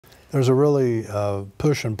There's a really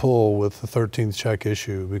push and pull with the 13th check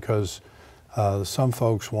issue because some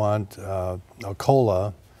folks want a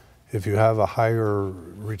COLA. If you have a higher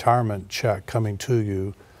retirement check coming to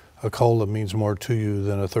you, a COLA means more to you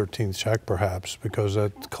than a 13th check perhaps, because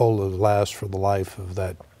that COLA lasts for the life of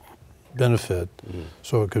that benefit.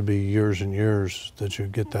 So it could be years and years that you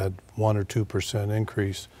get that 1 or 2%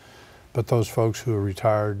 increase. But those folks who are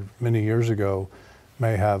retired many years ago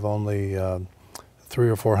may have only $300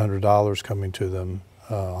 or $400 coming to them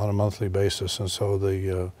on a monthly basis, and so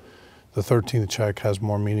the 13th check has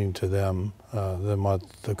more meaning to them than what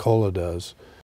the COLA does.